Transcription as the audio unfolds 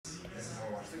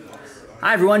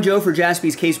Hi everyone, Joe for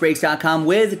JaspysCaseBreaks.com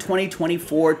with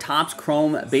 2024 Topps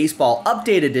Chrome Baseball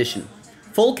Update Edition.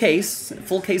 Full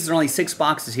cases are only 6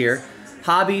 boxes here.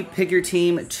 Hobby Pick Your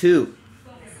Team 2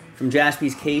 from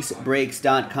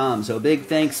JaspysCaseBreaks.com. So big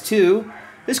thanks to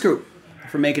this group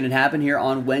for making it happen here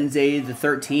on Wednesday the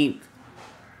 13th.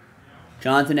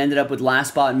 Jonathan ended up with Last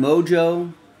Spot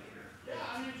Mojo.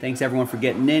 Thanks everyone for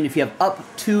getting in. If you have up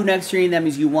 2 next to you, that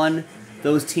means you won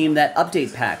those team that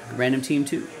update pack, random team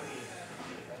 2.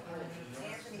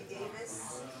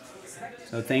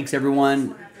 So thanks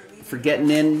everyone for getting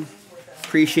in.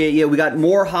 Appreciate you. We got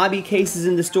more hobby cases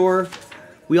in the store.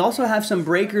 We also have some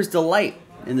Breakers Delight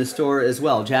in the store as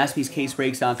well.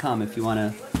 JaspysCaseBreaks.com if you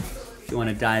wanna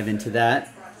dive into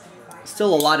that.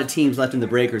 Still a lot of teams left in the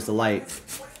Breakers Delight.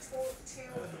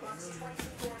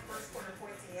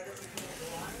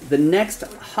 The next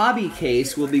hobby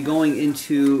case will be going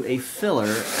into a filler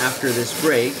after this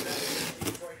break.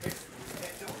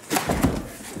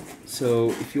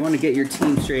 So if you want to get your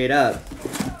team straight up,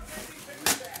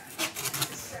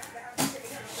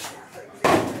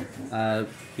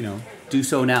 do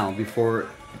so now before it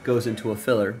goes into a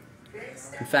filler.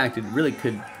 In fact, it really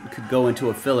could go into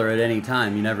a filler at any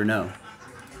time. You never know.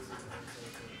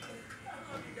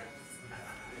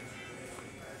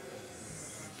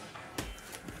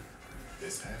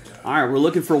 All right, we're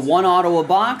looking for 1 auto a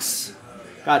box.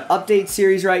 Got update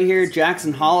series right here.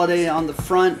 Jackson Holiday on the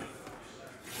front.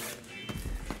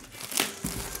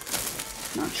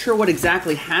 Not sure what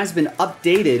exactly has been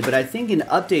updated, but I think an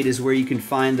update is where you can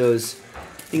find those.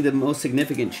 I think the most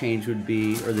significant change would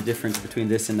be, or the difference between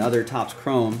this and other Topps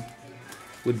Chrome,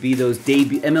 would be those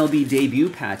MLB debut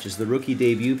patches. The rookie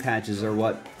debut patches are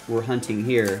what we're hunting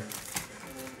here.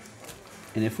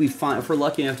 And if we're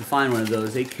lucky enough to find one of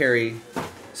those, they carry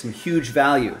some huge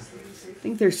value. I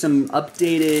think there's some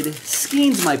updated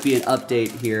schemes. Might be an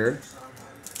update here.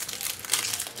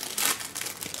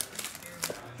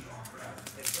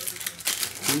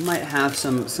 We might have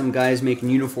some guys making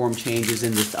uniform changes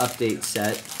in this update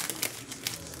set.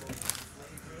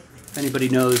 If anybody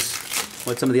knows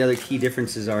what some of the other key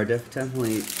differences are,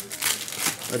 definitely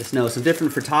let us know. Some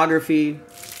different photography.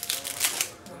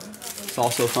 It's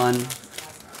also fun.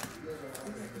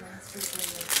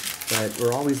 But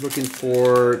we're always looking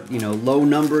for, low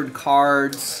numbered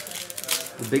cards,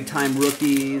 the big time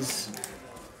rookies,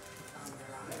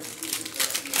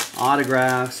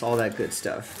 autographs, all that good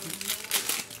stuff.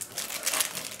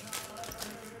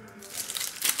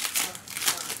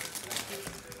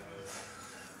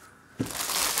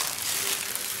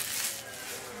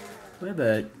 We have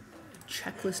a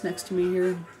checklist next to me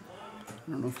here.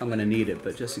 I don't know if I'm going to need it,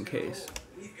 but just in case.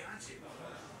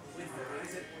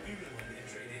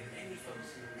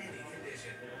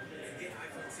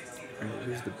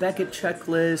 Here's the Beckett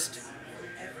checklist.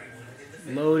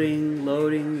 Loading,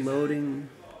 loading, loading.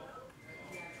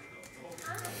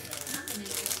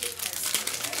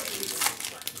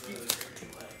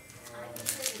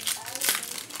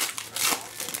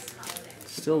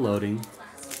 Still loading.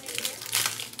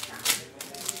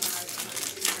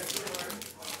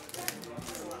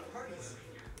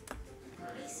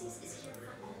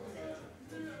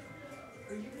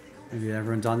 Maybe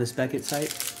everyone's on this Beckett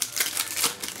site.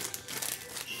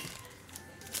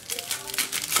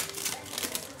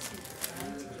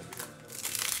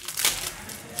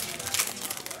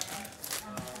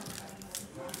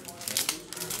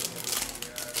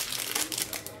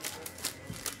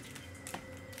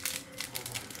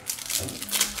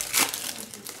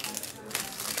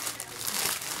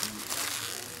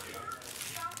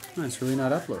 Oh, it's really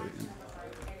not uploading.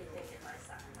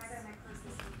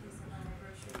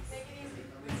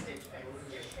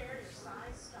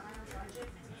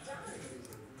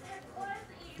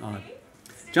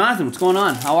 Jonathan, what's going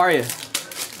on? How are you?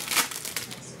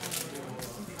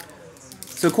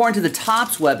 So according to the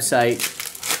Topps website,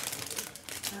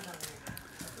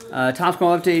 Topps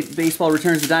Chrome Update Baseball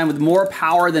returns the dime with more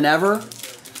power than ever.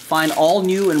 Find all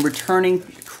new and returning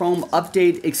Chrome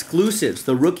Update exclusives.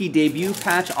 The rookie debut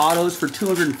patch autos for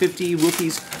 250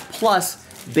 rookies plus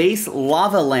base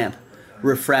lava lamp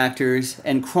refractors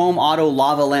and Chrome Auto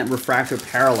lava lamp refractor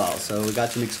parallels. So we got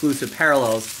some exclusive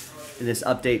parallels in this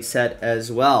update set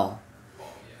as well.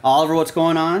 Oliver, what's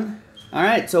going on? All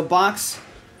right, so box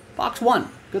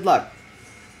 1. Good luck.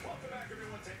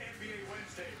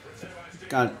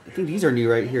 I think these are new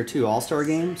right here too. All-Star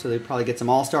game, so they probably get some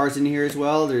All-Stars in here as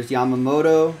well. There's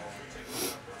Yamamoto,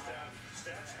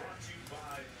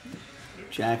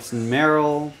 Jackson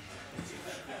Merrill,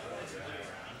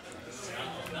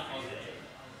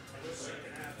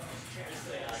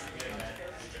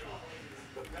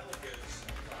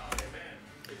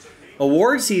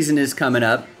 Award season is coming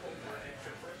up.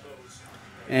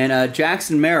 And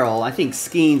Jackson Merrill, I think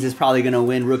Skeens is probably going to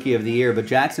win Rookie of the Year, but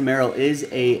Jackson Merrill is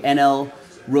a NL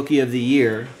Rookie of the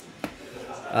Year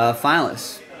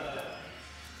finalist.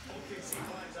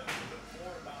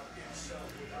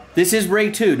 This is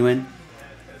break 2, Nguyen.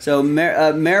 So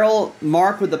Merrill,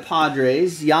 Mark with the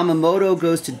Padres. Yamamoto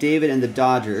goes to David and the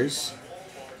Dodgers.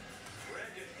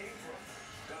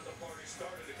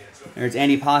 There's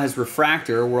Andy Pajas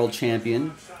Refractor, world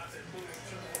champion.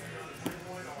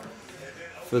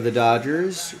 For the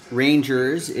Dodgers.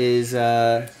 Rangers is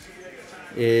for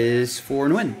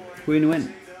Nguyen.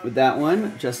 Nguyen with that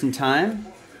one, just in time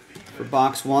for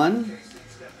box 1.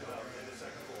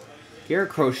 Garrett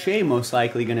Crochet most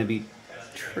likely going to be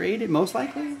traded, most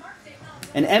likely.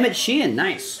 And Emmett Sheehan,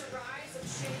 nice.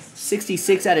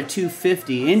 66 out of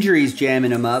 250. Injuries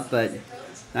jamming him up, but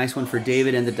nice one for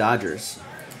David and the Dodgers.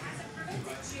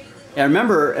 Yeah,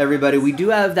 remember, everybody, we do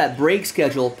have that break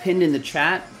schedule pinned in the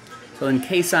chat. So in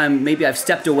case maybe I've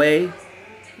stepped away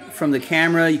from the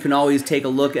camera, you can always take a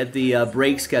look at the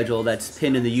break schedule that's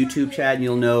pinned in the YouTube chat, and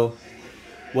you'll know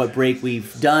what break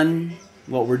we've done,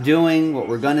 what we're doing, what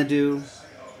we're going to do.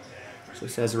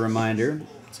 Just as a reminder,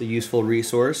 it's a useful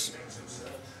resource.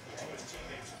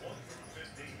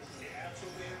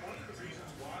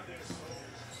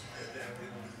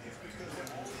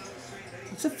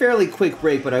 It's a fairly quick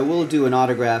break, but I will do an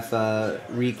autograph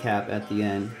recap at the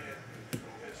end.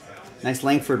 Nice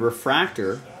Langford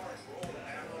Refractor.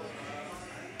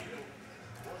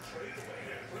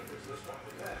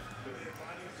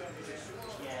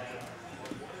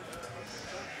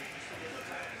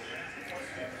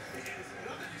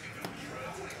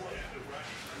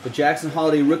 The Jackson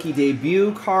Holiday rookie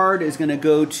debut card is going to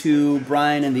go to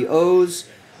Brian and the O's.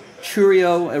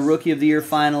 Churio, a Rookie of the Year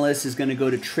finalist, is going to go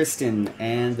to Tristan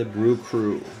and the Brew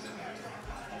Crew.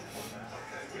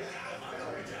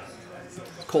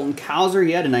 Colton Cowser,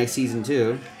 he had a nice season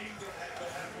too.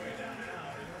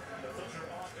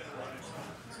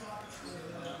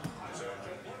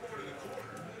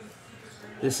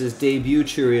 This is debut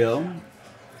Churio.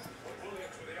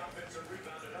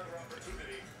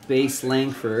 Base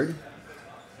Langford.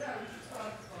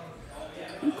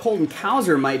 Colton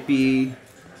Cowser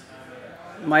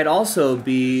might also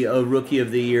be a Rookie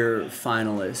of the Year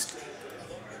finalist.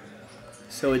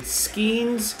 So it's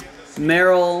Skeens,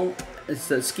 Merrill, it's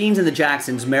the Skeens and the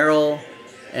Jacksons, Merrill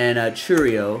and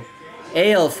Churio.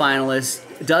 AL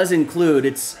finalist does include,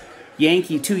 it's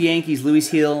two Yankees, Luis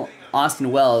Hill,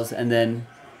 Austin Wells, and then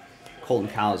Colton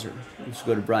Cowser. Let's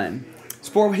go to Brian.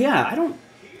 Sport, yeah, I'm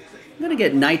gonna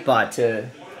get Nightbot to,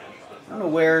 I don't know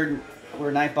where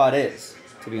Nightbot is,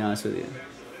 to be honest with you.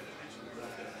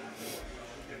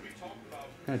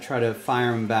 I'm gonna try to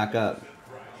fire him back up.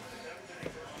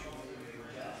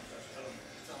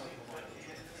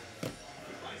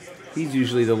 He's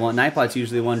usually the one, Nightbot's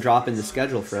usually the one dropping the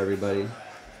schedule for everybody.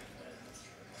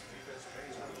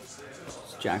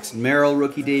 Jackson Merrill,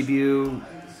 rookie debut.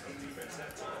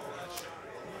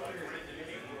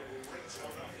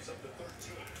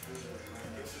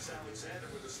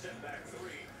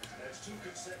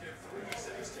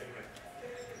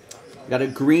 Got a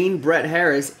green Brett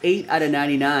Harris, 8 out of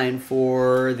 99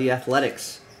 for the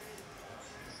Athletics.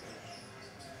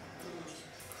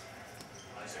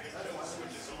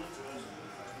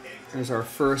 There's our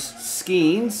first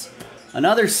Skeens.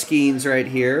 Another Skeens right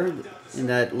here in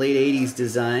that late 80s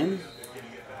design.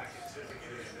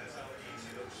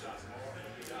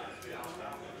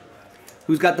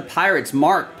 Who's got the Pirates?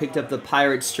 Mark picked up the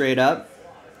Pirates straight up.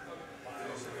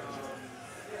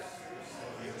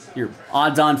 Your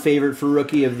odds-on favorite for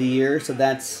Rookie of the Year, so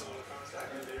that's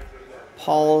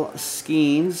Paul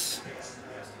Skeens.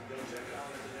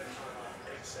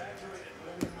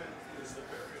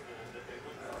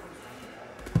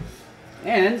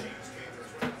 And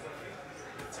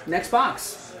next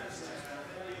box.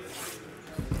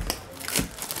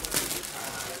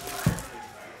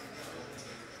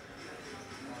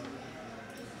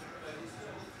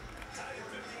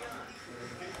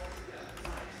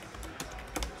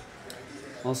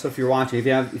 Also, if you're watching,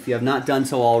 if you have not done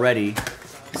so already,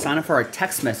 sign up for our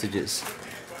text messages,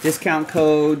 discount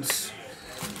codes,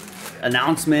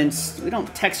 announcements. We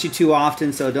don't text you too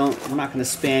often, so we're not going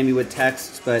to spam you with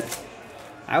texts, but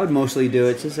I would mostly do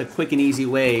it. It's just a quick and easy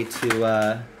way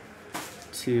to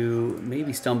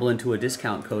maybe stumble into a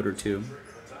discount code or two.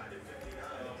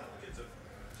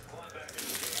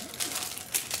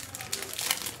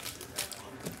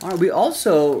 All right, we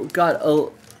also got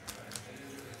a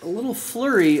little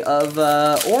flurry of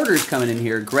orders coming in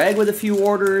here. Greg with a few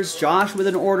orders, Josh with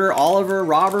an order, Oliver,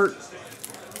 Robert.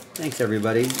 Thanks,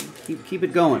 everybody. Keep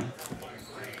it going.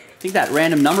 I think that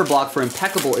random number block for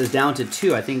Impeccable is down to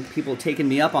 2. I think people taking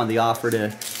me up on the offer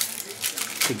to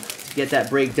get that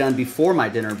break done before my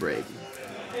dinner break.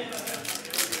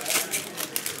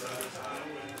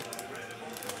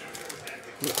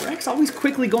 Rex always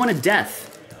quickly going to death.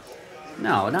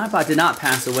 No, Nightbot did not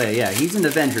pass away. Yeah, he's an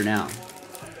Avenger now.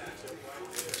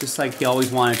 Just like he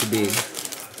always wanted to be.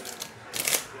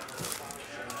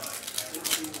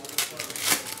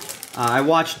 I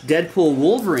watched Deadpool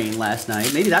Wolverine last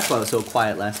night. Maybe that's why I was so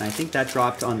quiet last night. I think that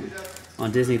dropped on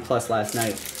Disney Plus last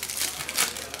night.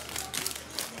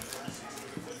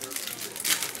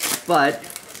 But,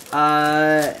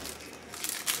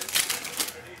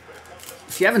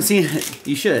 if you haven't seen it,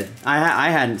 you should. I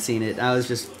hadn't seen it. I was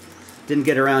just, didn't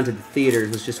get around to the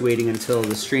theaters. Was just waiting until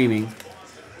the streaming.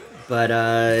 But,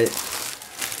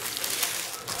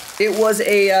 it was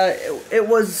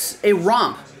a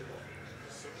romp.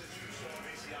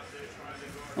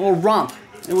 A little romp.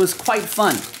 It was quite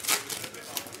fun.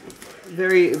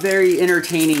 Very, very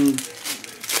entertaining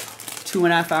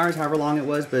 2.5 hours, however long it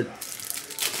was, but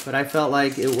I felt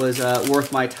like it was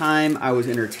worth my time. I was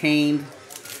entertained,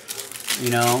 you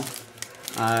know.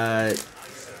 I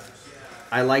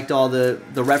liked all the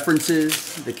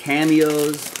references, the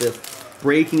cameos, the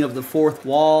breaking of the fourth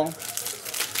wall.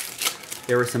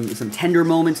 There were some tender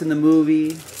moments in the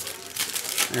movie.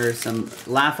 There were some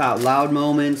laugh out loud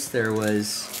moments. There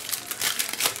was,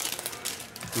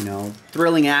 you know,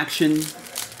 thrilling action,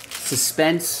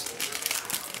 suspense.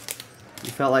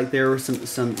 You felt like there were some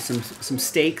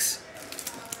stakes.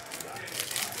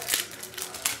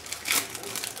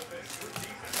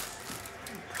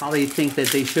 Probably think that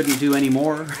they shouldn't do any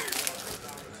more. I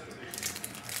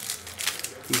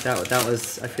think that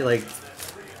was, I feel like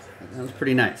that was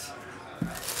pretty nice.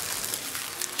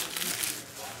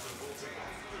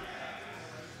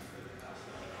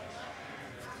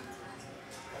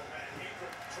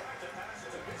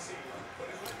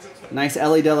 Nice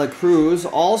Ellie De La Cruz,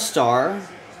 All-Star.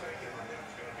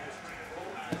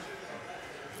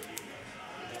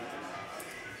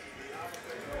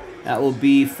 That will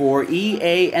be for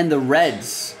EA and the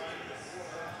Reds.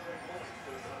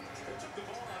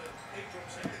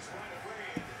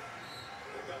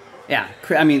 Yeah,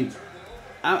 I mean,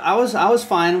 I was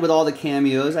fine with all the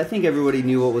cameos. I think everybody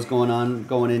knew what was going on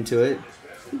going into it.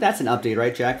 I think that's an update,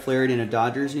 right? Jack Flaherty in a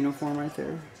Dodgers uniform right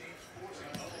there.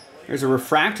 There's a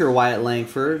refractor, Wyatt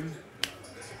Langford.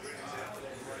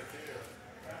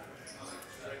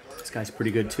 This guy's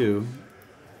pretty good, too.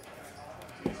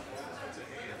 Yeah,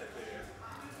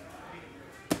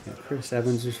 Chris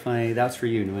Evans was funny. That's for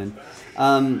you, Nguyen.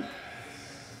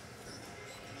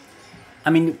 I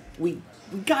mean, we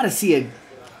got to see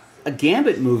a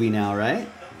Gambit movie now, right?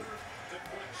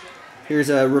 Here's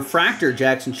a refractor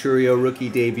Jackson Chourio rookie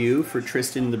debut for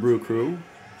Tristan and the Brew Crew.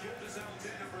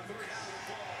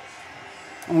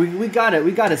 We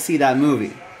gotta see that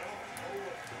movie.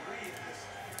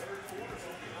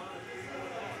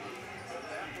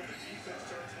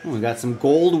 Oh, we got some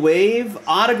gold wave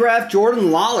autograph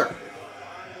Jordan Lawler.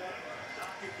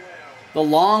 The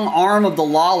long arm of the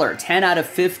Lawler, 10 out of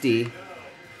 50.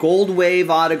 Gold wave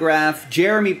autograph.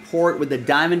 Jeremy Port with the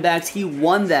Diamondbacks. He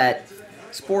won that.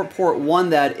 Sportport won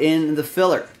that in the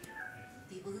filler.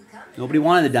 Nobody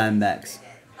wanted the Diamondbacks.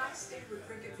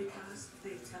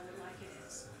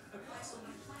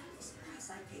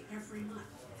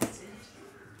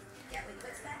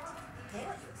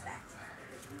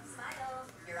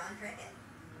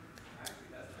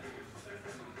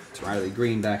 It's Riley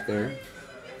Green back there.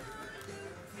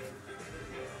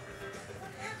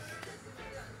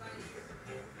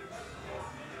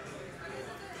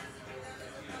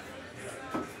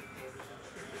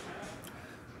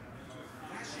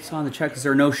 So on the check, is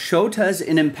there no Shotas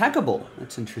in Impeccable?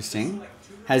 That's interesting.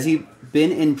 Has he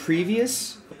been in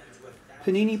previous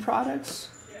Panini products?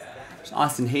 There's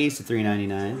Austin Hayes to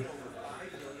 $3.99.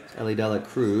 Ellie De La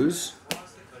Cruz.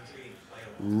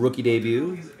 Rookie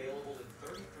debut.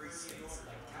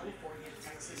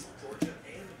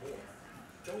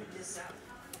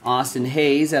 Austin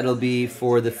Hayes, that'll be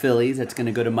for the Phillies. That's going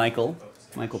to go to Michael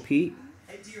Pete.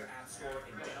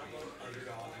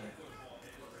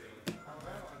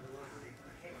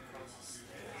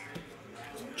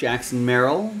 Jackson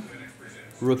Merrill,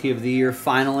 Rookie of the Year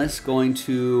finalist, going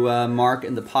to Mark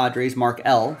and the Padres. Mark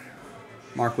L.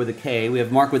 Mark with a K. We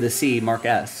have Mark with a C, Mark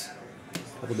S.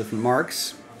 A couple different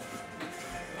marks.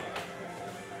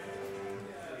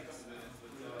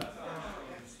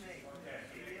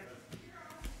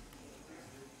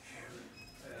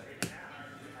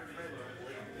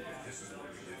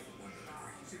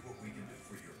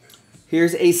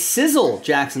 Here's a sizzle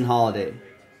Jackson Holiday.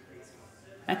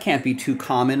 That can't be too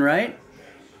common, right?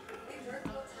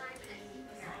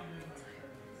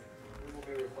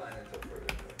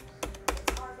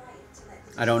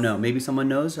 I don't know. Maybe someone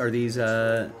knows. Are these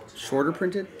shorter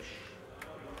printed?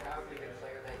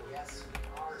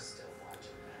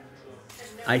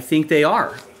 I think they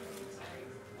are.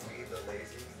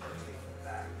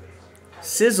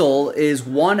 Sizzle is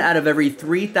 1 out of every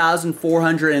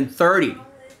 3,430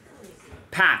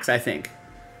 packs, I think.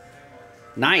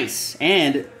 Nice.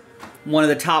 And one of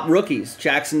the top rookies,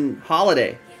 Jackson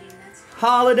Holiday.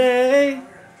 Holiday!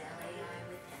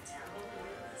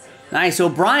 Nice.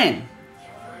 O'Brien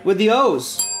with the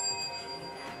O's.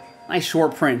 Nice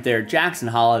short print there, Jackson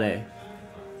Holiday.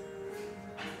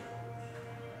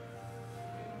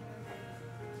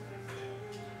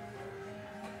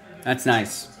 That's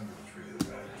nice.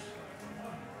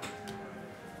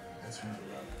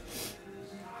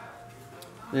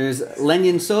 There's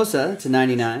Lenyon Sosa to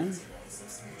 99.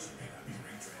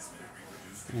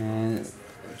 And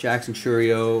Jackson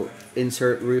Churio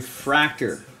insert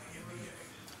refractor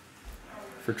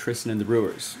for Tristan and the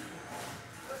Brewers.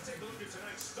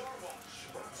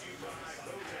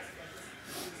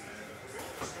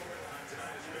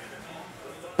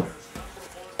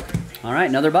 All right,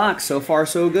 another box. So far,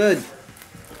 so good.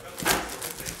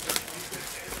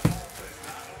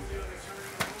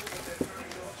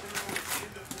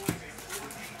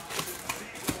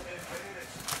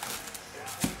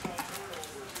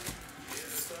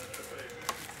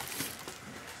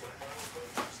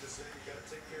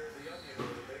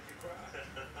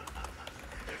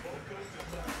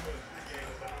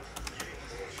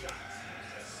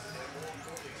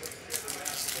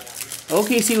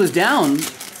 OKC was down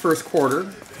first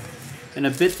quarter and a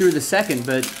bit through the second,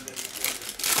 but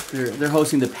they're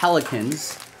hosting the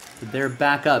Pelicans. But they're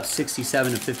back up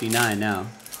 67-59 now,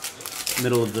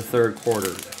 middle of the third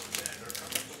quarter.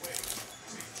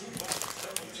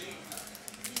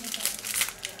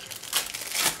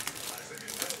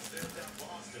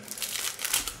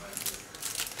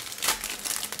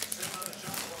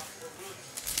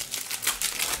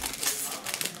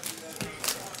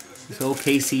 This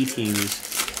OKC team is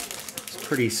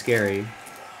pretty scary.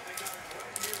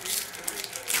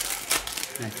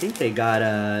 And I think they got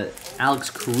Alex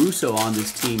Caruso on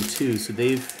this team too, so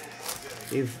they've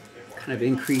kind of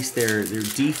increased their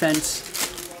defense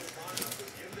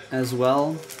as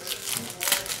well.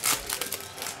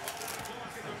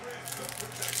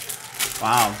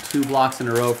 Wow, 2 blocks in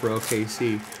a row for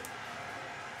OKC.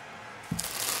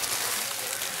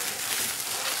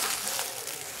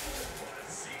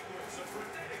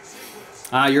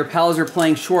 Your Pels are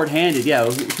playing short-handed. Yeah,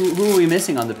 who are we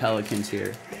missing on the Pelicans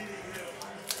here?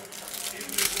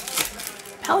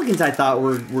 Pelicans, I thought,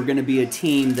 were going to be a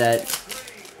team that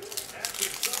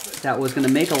was going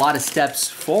to make a lot of steps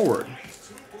forward.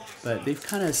 But they've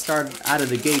kind of started out of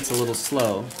the gates a little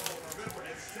slow.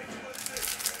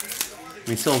 I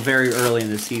mean, still very early in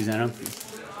the season. I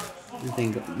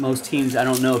think most teams, I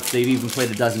don't know if they've even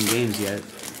played a dozen games yet.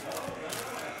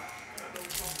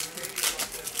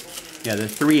 Yeah, they're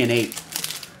 3-8.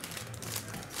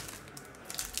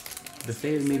 But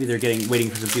maybe they're waiting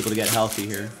for some people to get healthy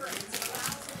here.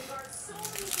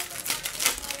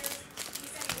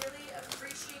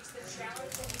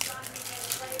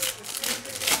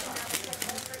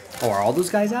 Oh, are all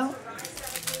those guys out?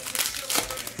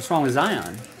 What's wrong with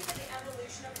Zion?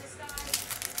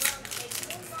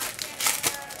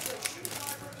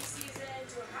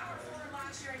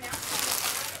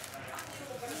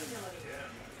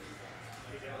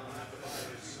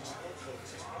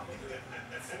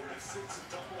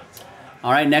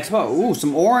 All right, next one. Ooh,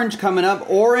 some orange coming up.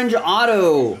 Orange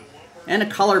auto. And a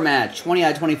color match.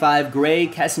 20/25 Gray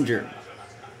Kessinger.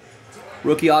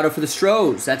 Rookie auto for the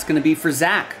Stros. That's going to be for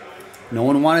Zach. No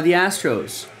one wanted the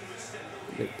Astros.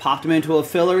 They popped him into a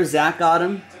filler. Zach got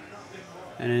him.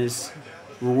 And is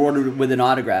rewarded with an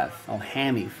autograph. Oh,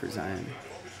 hammy for Zion.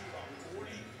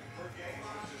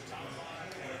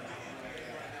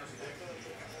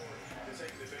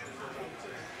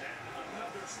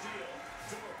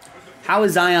 How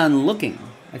is Zion looking?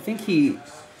 I think I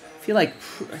feel like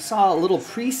I saw a little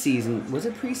preseason. Was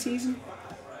it preseason?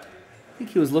 I think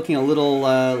he was looking a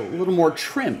little more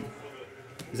trim.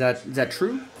 Is that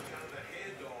true?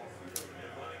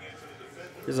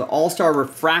 There's an all-star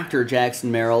refractor Jackson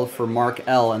Merrill for Mark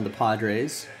L. and the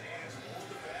Padres.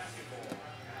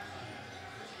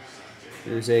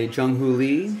 There's a Jung-Hoo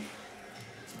Lee.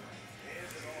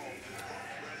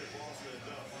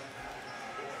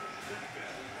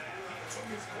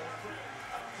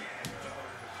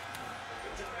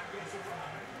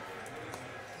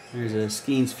 There's a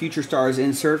Skeens Future Stars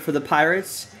insert for the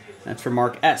Pirates. That's for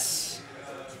Mark S.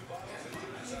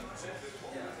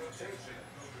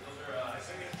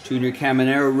 Junior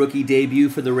Caminero rookie debut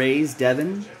for the Rays,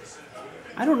 Devin.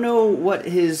 I don't know what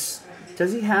his...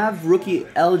 Does he have rookie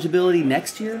eligibility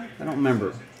next year? I don't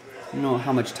remember. I don't know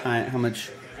how much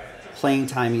playing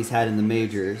time he's had in the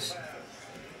majors.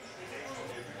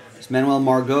 It's Manuel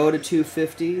Margot to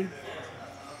 250.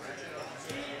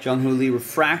 Jung-Hoo Lee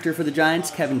refractor for the Giants,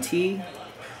 Kevin T.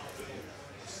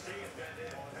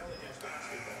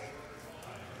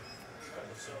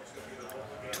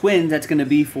 Twins, that's going to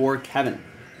be for Kevin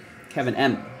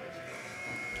M.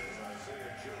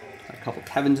 Got a couple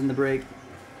Kevins in the break.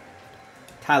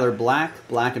 Tyler Black,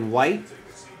 black and white.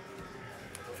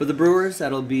 For the Brewers,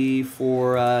 that'll be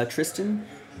for Tristan.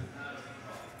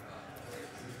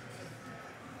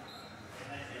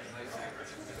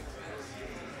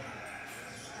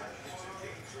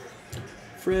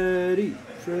 Freddie.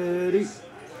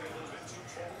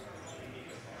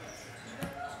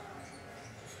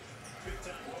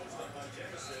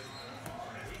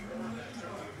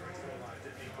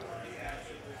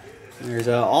 There's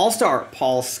an All-Star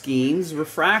Paul Skeens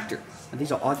refractor. I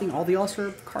think all the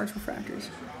All-Star cards refractors.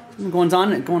 Something going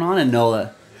on in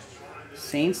NOLA.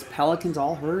 Saints, Pelicans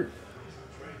all hurt.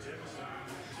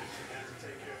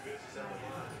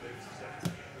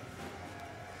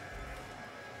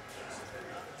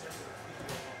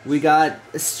 We got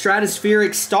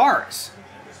Stratospheric Stars.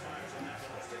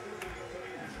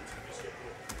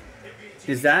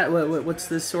 Is that what's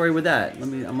the story with that?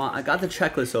 I got the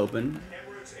checklist open.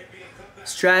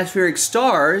 Stratospheric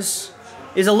Stars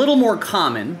is a little more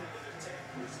common.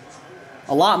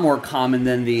 A lot more common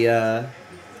than the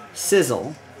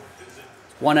Sizzle.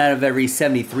 1 out of every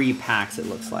 73 packs it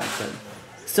looks like, but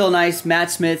still nice.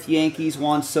 Matt Smith, Yankees,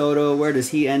 Juan Soto. Where does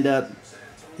he end up?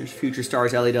 Here's Future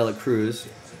Stars, Ellie De La Cruz.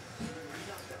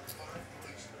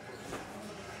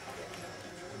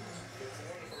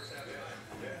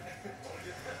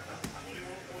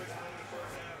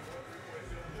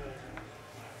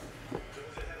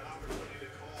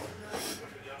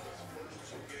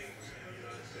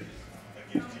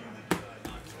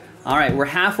 All right, we're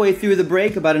halfway through the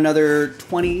break, about another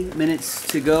 20 minutes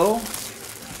to go.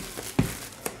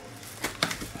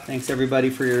 Thanks everybody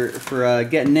for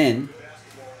getting in.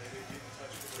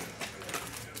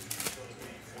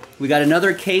 We got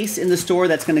another case in the store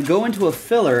that's going to go into a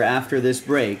filler after this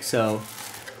break. So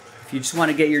if you just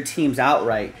want to get your teams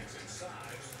outright,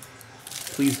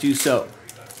 please do so.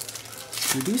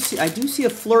 I do see a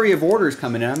flurry of orders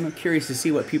coming in. I'm curious to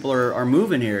see what people are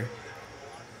moving here.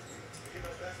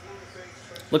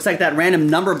 Looks like that random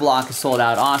number block is sold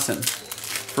out. Awesome.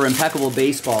 For Impeccable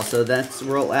Baseball. So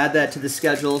we'll add that to the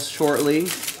schedule shortly.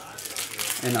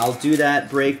 And I'll do that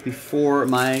break before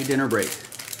my dinner break,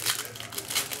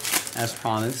 as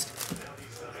promised.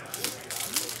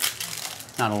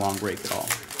 Not a long break at all.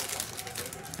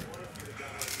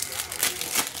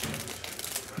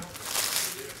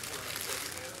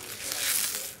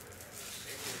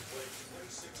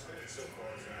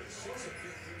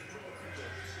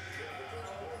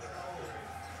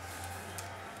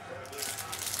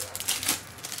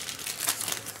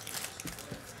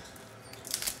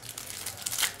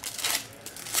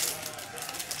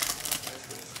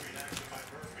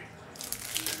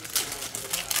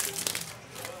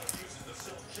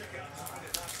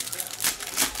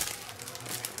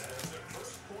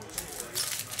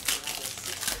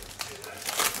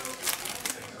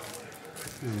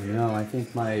 No, I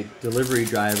think my delivery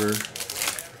driver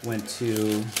went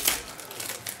to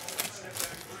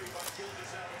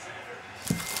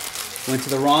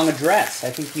the wrong address.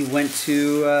 I think he went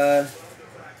to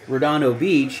Redondo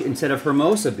Beach instead of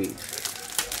Hermosa Beach.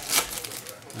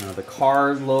 The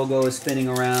car logo is spinning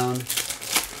around.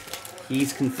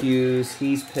 He's confused.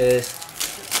 He's pissed.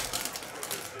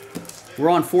 We're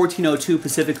on 1402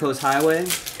 Pacific Coast Highway,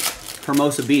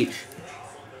 Hermosa Beach.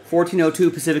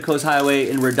 1402 Pacific Coast Highway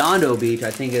in Redondo Beach,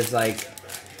 I think, is like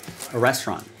a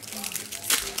restaurant.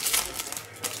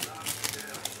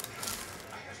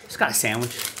 Just got a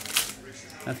sandwich.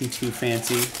 Nothing too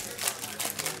fancy.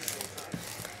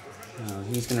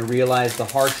 He's going to realize the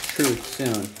harsh truth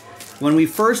soon. When we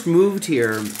first moved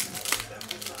here,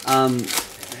 I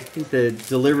think the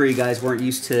delivery guys weren't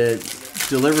used to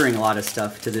delivering a lot of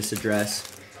stuff to this address.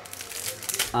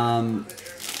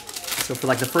 So for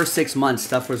like the first 6 months,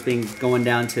 stuff was going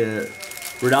down to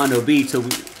Redondo Beach. So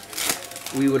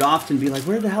we would often be like,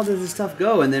 where the hell does this stuff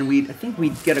go? And then I think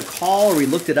we'd get a call, or we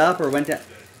looked it up, or went to...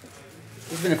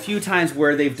 There's been a few times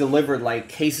where they've delivered like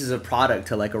cases of product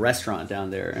to like a restaurant down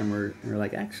there, and we're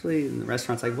like, actually, and the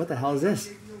restaurant's like, what the hell is this?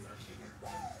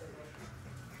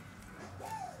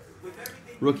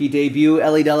 Rookie debut,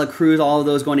 Ellie Dela Cruz, all of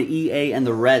those going to EA and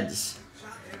the Reds.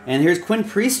 And here's Quinn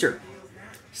Priester,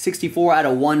 64 out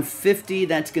of 150.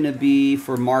 That's going to be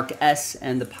for Mark S.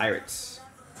 and the Pirates.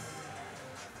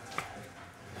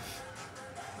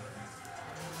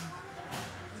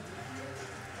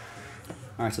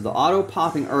 All right, so the auto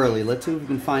popping early. Let's see if we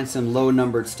can find some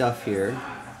low-numbered stuff here.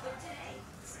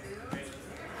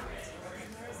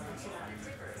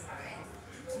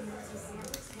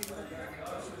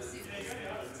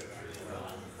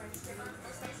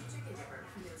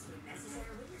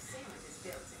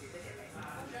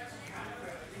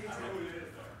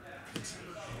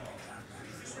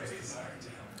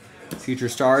 Future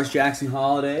Stars, Jackson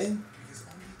Holiday. So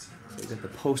we got the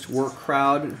post-work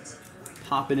crowd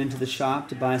popping into the shop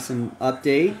to buy some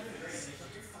update.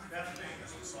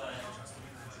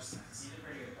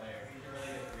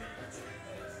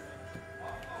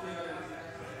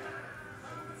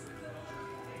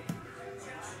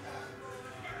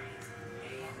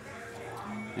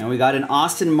 And we got an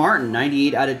Austin Martin,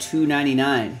 98 out of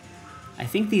 299. I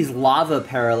think these lava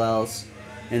parallels,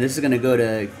 and this is going to go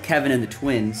to Kevin and the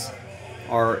Twins,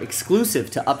 are exclusive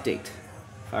to update,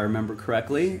 if I remember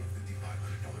correctly.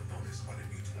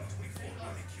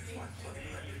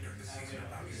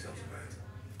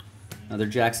 Another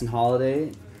Jackson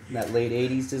Holiday, that late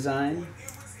 80s design.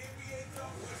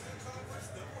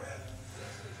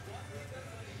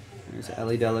 There's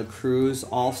Ellie Dela Cruz,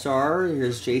 All-Star.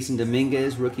 Here's Jason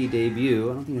Dominguez, rookie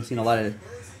debut. I don't think I've seen a lot of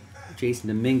Jason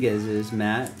Dominguez's,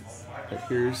 Matt. But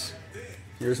here's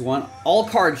one. All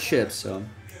card ships, so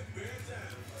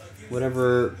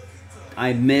whatever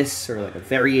I miss or like a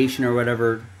variation or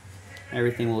whatever,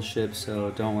 everything will ship,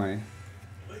 so don't worry.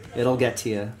 It'll get to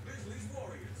you.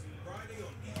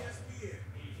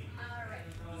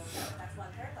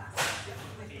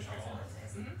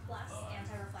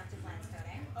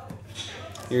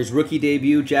 Here's rookie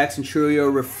debut, Jackson Chourio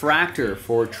Refractor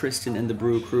for Tristan and the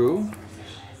Brew Crew.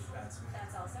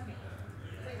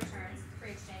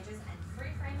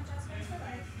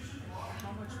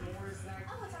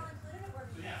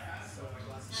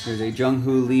 Here's a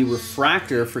Jung-Hoo Lee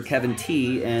Refractor for Kevin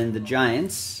T and the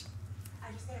Giants.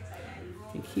 I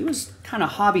think he was kind of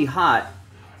hobby hot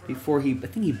before I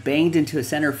think he banged into a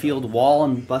center field wall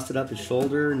and busted up his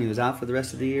shoulder and he was out for the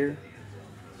rest of the year.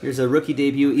 Here's a rookie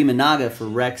debut, Imanaga for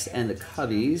Rex and the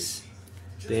Cubbies.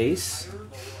 Base.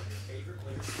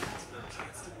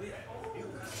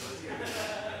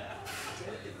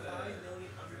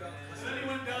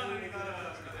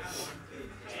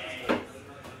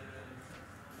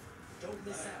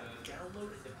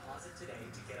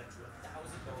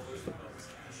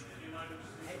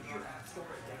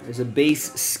 There's a base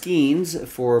Skeens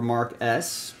for Mark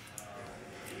S.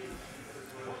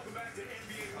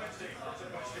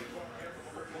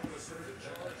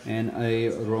 And a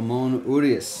Ramon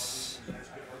Urias.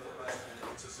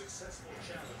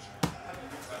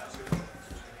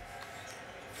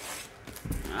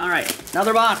 All right,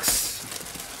 another box.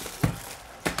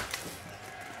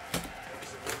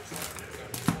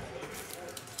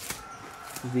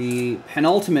 The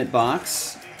penultimate box.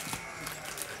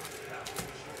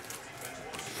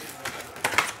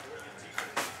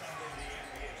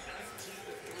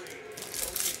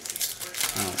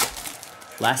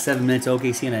 Last 7 minutes,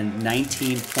 OKC in a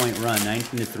 19-point run,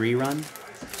 19-3 run.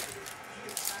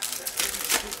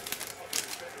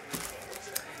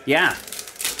 Yeah.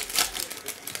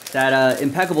 That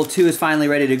Impeccable 2 is finally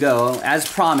ready to go.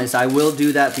 As promised, I will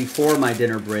do that before my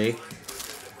dinner break.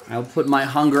 I'll put my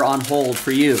hunger on hold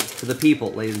for you, for the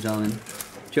people, ladies and gentlemen.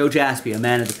 Joe Jaspy, a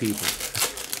man of the people.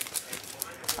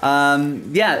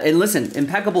 Yeah, and listen,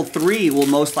 Impeccable 3 will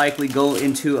most likely go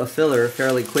into a filler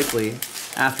fairly quickly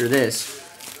after this.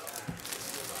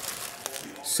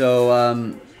 So,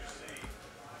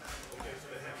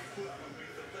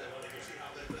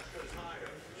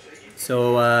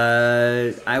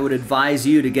 I would advise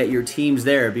you to get your teams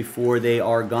there before they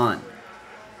are gone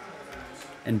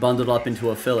and bundled up into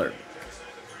a filler.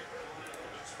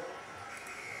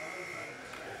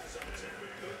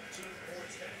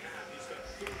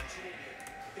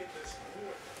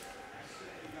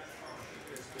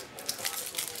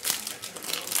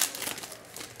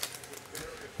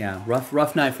 Yeah,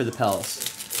 rough night for the Pels.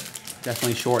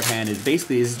 Definitely short-handed.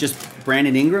 Basically, is it just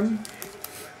Brandon Ingram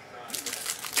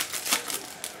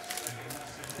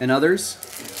and others?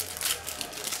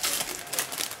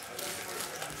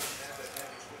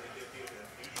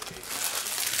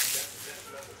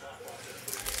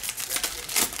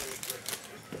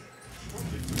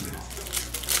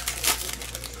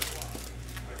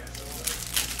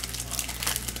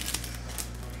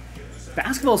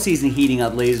 Basketball season heating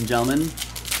up, ladies and gentlemen.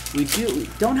 We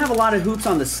don't have a lot of hoops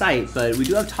on the site, but we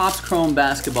do have Topps Chrome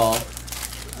Basketball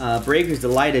Breakers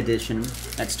Delight Edition.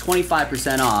 That's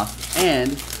 25% off,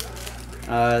 and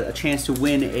a chance to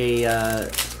win a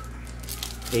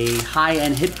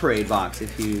high-end Hit Parade box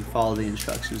if you follow the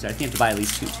instructions. I think you have to buy at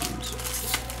least 2 teams.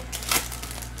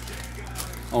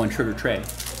 Oh, and Trigger Tray.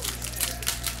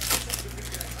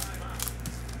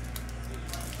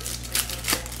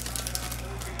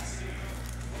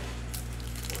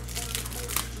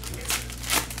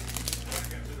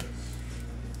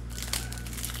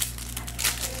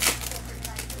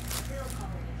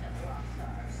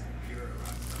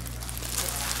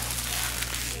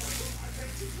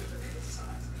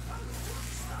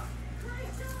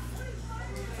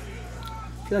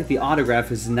 I feel like the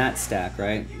autograph is in that stack,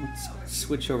 right? Let's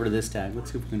switch over to this stack.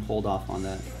 Let's see if we can hold off on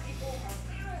that.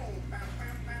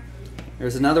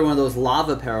 There's another one of those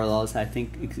lava parallels I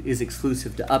think is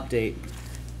exclusive to Update.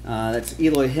 That's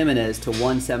Eloy Jimenez to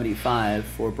 175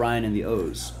 for Brian and the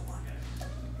O's.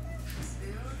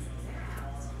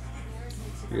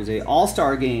 Here's a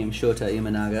All-Star Game Shota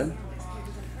Imanaga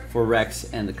for Rex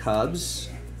and the Cubs.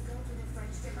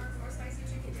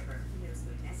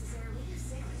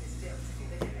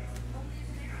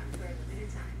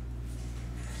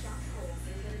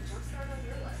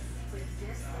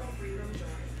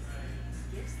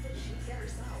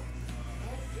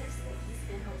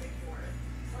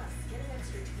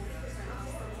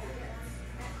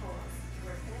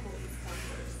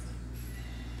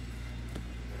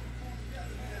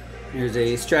 Here's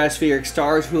a Stratospheric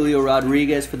Stars, Julio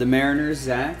Rodriguez for the Mariners,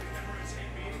 Zach.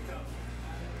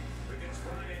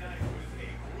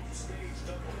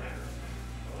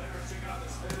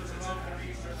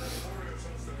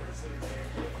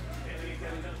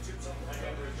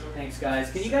 Thanks,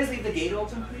 guys. Can you guys leave the gate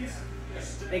open, please?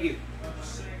 Thank you.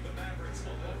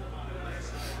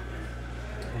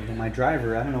 And my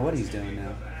driver, I don't know what he's doing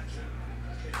now.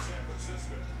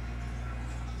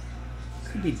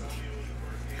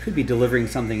 Could be delivering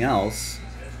something else,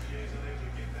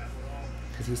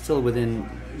 because he's still within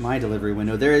my delivery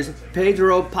window. There is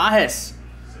Pedro Pajes.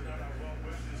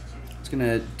 He's going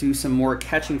to do some more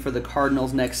catching for the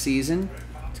Cardinals next season.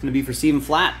 It's going to be for Stephen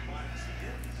Flatt.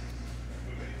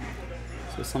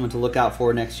 So someone to look out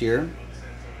for next year.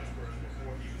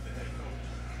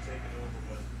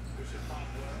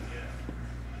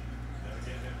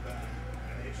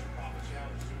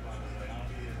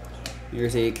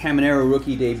 Here's a Caminero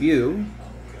rookie debut.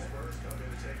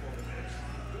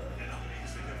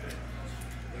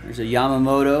 There's a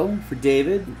Yamamoto for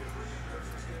David.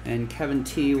 And Kevin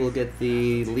T will get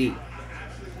the lead.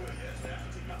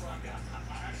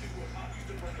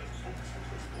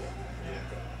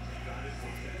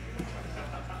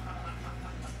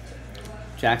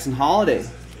 Jackson Holiday,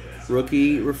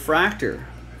 rookie refractor.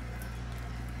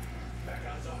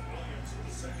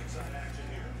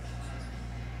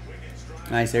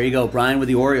 Nice, there you go, Brian with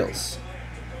the Orioles.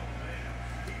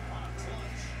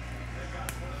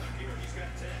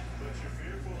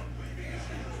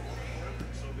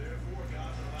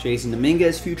 Jason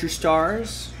Dominguez, Future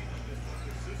Stars.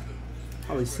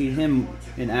 Probably see him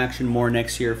in action more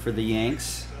next year for the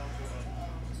Yanks.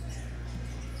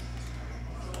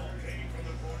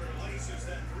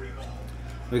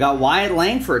 We got Wyatt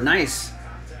Langford, nice.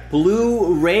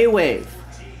 Blue Ray Wave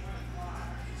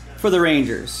for the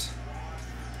Rangers.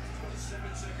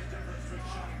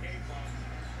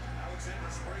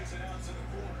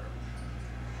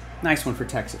 Nice one for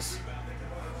Texas.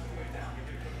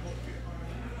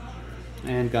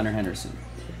 And Gunnar Henderson.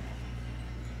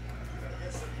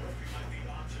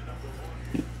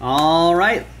 All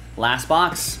right, last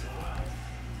box.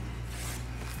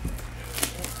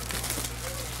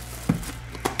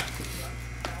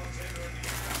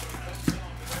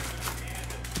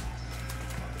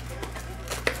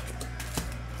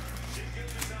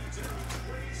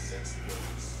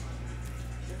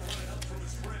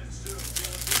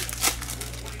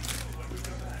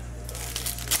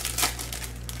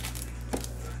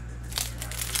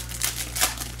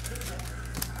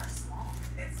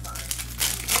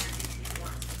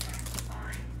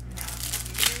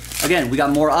 Again, we got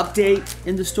more Update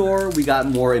in the store. We got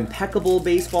more Impeccable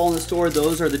Baseball in the store.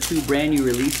 Those are the 2 brand new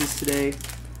releases today.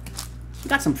 We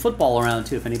got some football around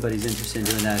too if anybody's interested in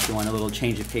doing that, if you want a little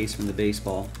change of pace from the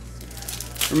baseball.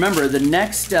 Remember, the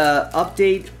next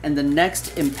Update and the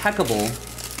next Impeccable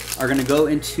are going to go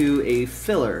into a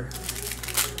filler.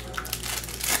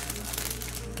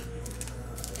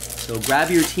 So grab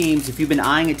your teams. If you've been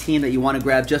eyeing a team that you want to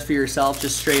grab just for yourself,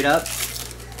 just straight up,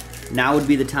 now would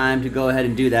be the time to go ahead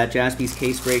and do that.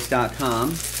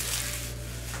 JaspysCaseBreaks.com.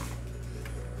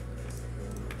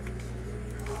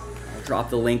 drop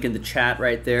the link in the chat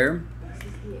right there.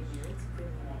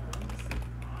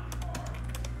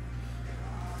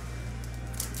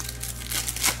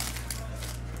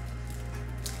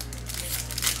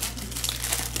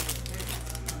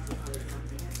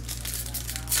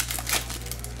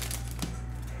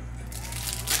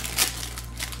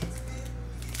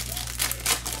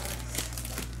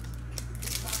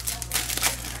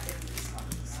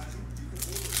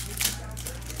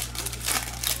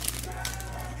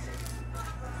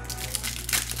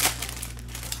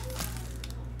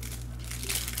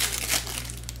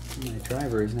 My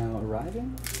driver is now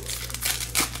arriving.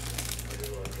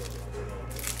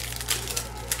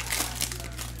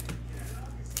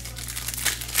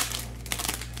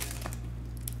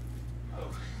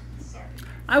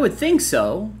 I would think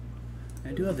so.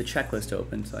 I do have the checklist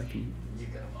open, so I can.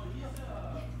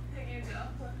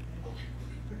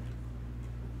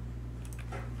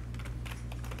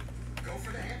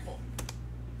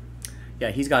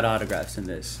 Yeah, he's got autographs in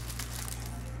this.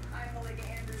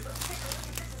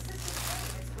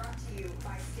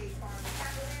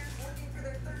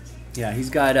 Yeah, he's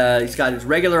got his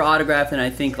regular autograph, and I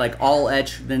think like all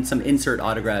etch, then some insert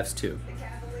autographs too.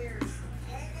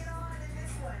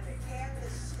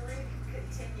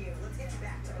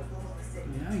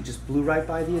 Yeah, he just blew right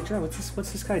by the address.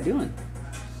 What's this guy doing?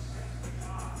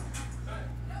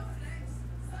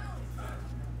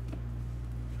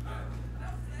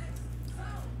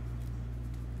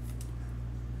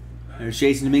 There's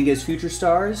Jason Dominguez, Future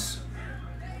Stars.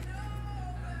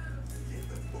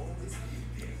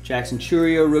 Jackson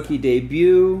Churio, rookie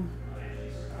debut.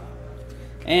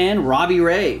 And Robbie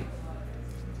Ray.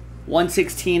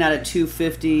 116 out of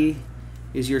 250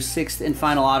 is your 6th and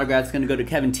final autograph. It's going to go to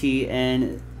Kevin T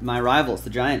and my rivals, the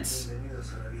Giants.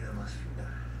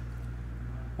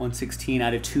 116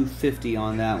 out of 250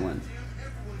 on that one.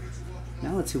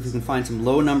 Now let's see if we can find some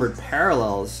low-numbered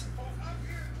parallels.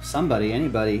 Somebody,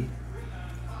 anybody.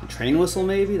 A train whistle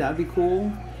maybe? That'd be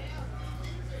cool.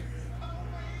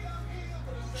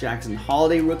 Jackson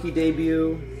Holiday rookie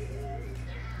debut.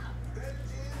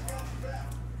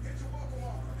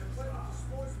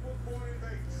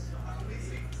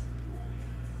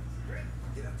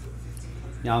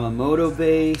 Yamamoto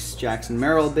base, Jackson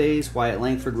Merrill base, Wyatt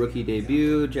Langford rookie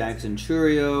debut, Jackson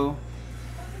Churio,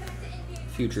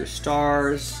 Future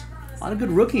Stars. A lot of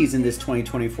good rookies in this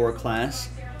 2024 class.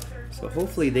 So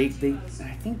hopefully I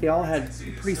think they all had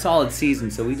a pretty solid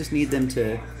season, so we just need them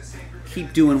to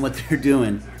keep doing what they're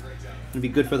doing. It'll be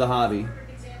good for the hobby.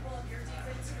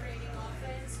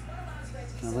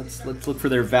 Now let's look for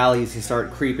their values to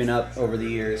start creeping up over the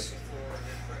years.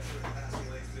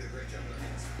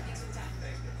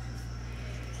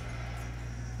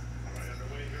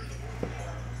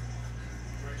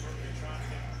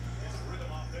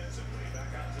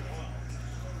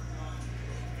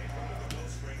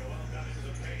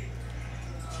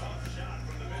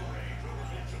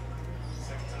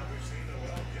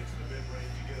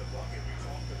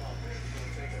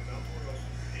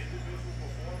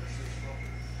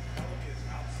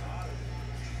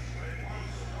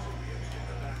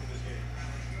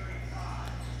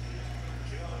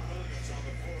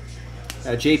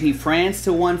 JP France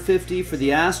to 150 for the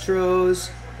Astros.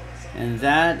 And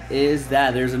that is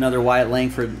that. There's another Wyatt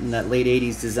Langford in that late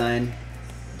 80s design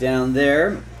down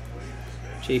there.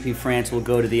 JP France will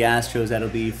go to the Astros. That'll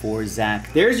be for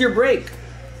Zach. There's your break.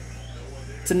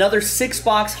 It's another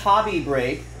 6-box hobby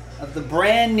break of the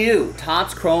brand new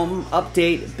Topps Chrome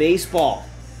Update Baseball.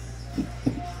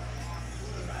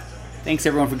 Thanks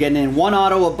everyone for getting in. One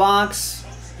auto a box.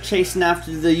 Chasing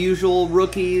after the usual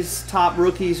rookies, top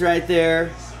rookies right there.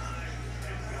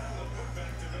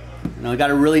 You know, we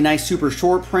got a really nice super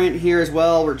short print here as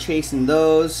well. We're chasing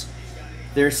those.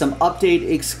 There's some update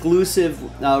exclusive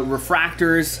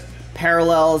refractors,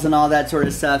 parallels, and all that sort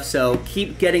of stuff. So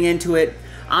keep getting into it.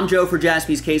 I'm Joe for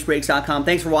JaspysCaseBreaks.com.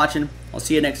 Thanks for watching. I'll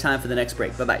see you next time for the next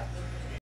break. Bye-bye.